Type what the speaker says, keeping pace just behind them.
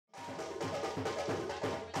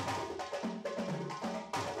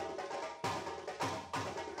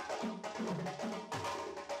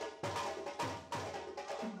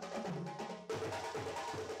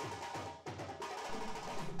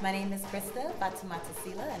My name is Christa, Fatoumata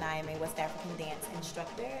Sylla, and I am a West African dance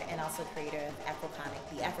instructor and also creator of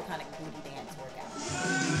the Africanic booty dance workout.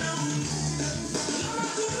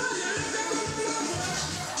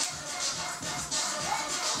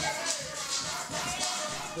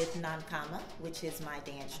 With Nankama, which is my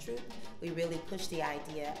dance troupe, we really push the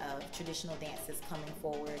idea of traditional dances coming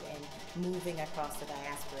forward and moving across the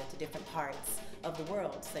diaspora to different parts of the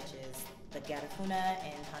world, such as the Garifuna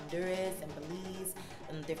in Honduras and Belize,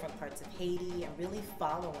 and different parts of Haiti, and really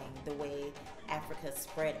following the way Africa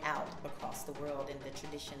spread out across the world and the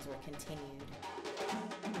traditions were continued.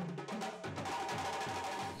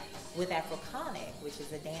 With Africanic, which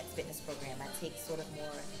is a dance fitness program, I take sort of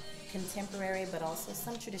more contemporary but also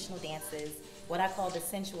some traditional dances, what I call the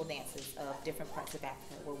sensual dances of different parts of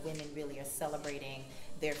Africa, where women really are celebrating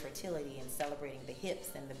their fertility and celebrating the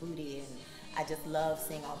hips and the booty, and I just love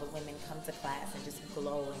seeing all the women come to class and just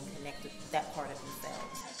glow and connect with that part of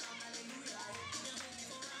themselves.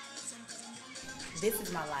 This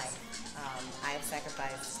is my life. I have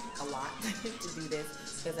sacrificed a lot to do this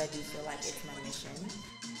because I do feel like it's my mission.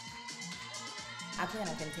 I plan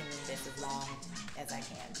on continuing this as long as I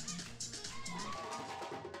can.